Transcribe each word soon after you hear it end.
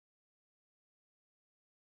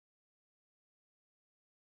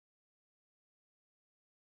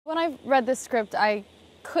When I read this script, I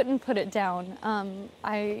couldn't put it down.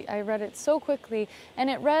 I read it so quickly, and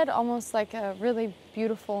it read almost like a really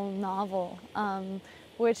beautiful novel,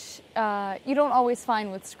 which you don't always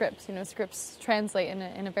find with scripts. You know, scripts translate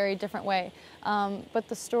in a very different way. But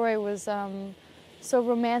the story was so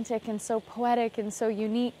romantic and so poetic and so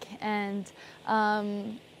unique, and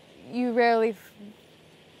you rarely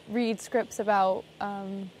read scripts about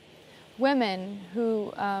women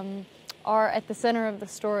who are at the center of the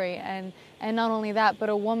story, and not only that, but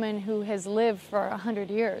a woman who has lived for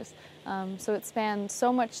 100 years. So it spans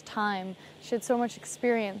so much time. She had so much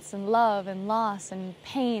experience and love and loss and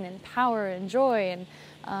pain and power and joy,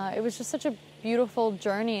 and it was just such a beautiful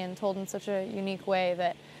journey and told in such a unique way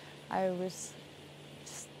that I was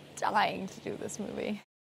just dying to do this movie.